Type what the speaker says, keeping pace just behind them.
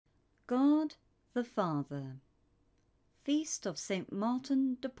God the Father. Feast of St.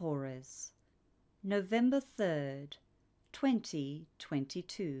 Martin de Porres, November 3rd,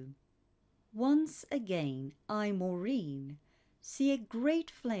 2022. Once again I, Maureen, see a great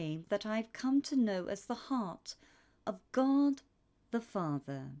flame that I've come to know as the heart of God the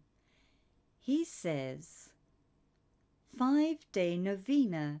Father. He says, 5-day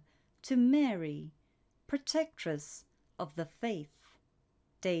Novena to Mary, Protectress of the Faith.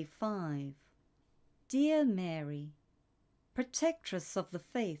 Day 5. Dear Mary, Protectress of the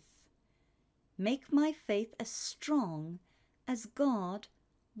Faith, make my faith as strong as God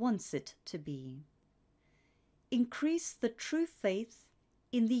wants it to be. Increase the true faith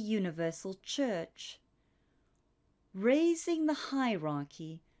in the universal church, raising the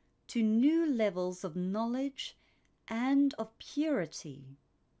hierarchy to new levels of knowledge and of purity.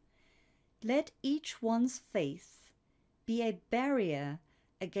 Let each one's faith be a barrier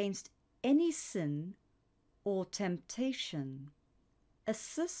against any sin or temptation.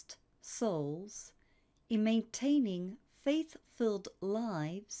 Assist souls in maintaining faith-filled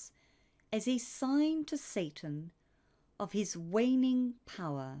lives as a sign to Satan of his waning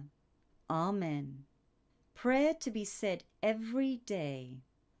power. Amen. Prayer to be said every day.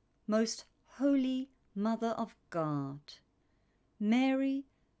 Most Holy Mother of God, Mary,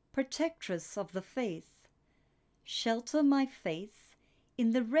 Protectress of the Faith, shelter my faith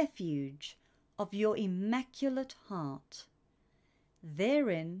in the refuge of your Immaculate Heart.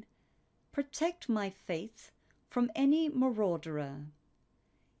 Therein, protect my faith from any marauder.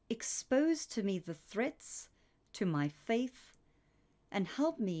 Expose to me the threats to my faith and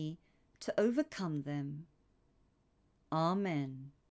help me to overcome them. Amen.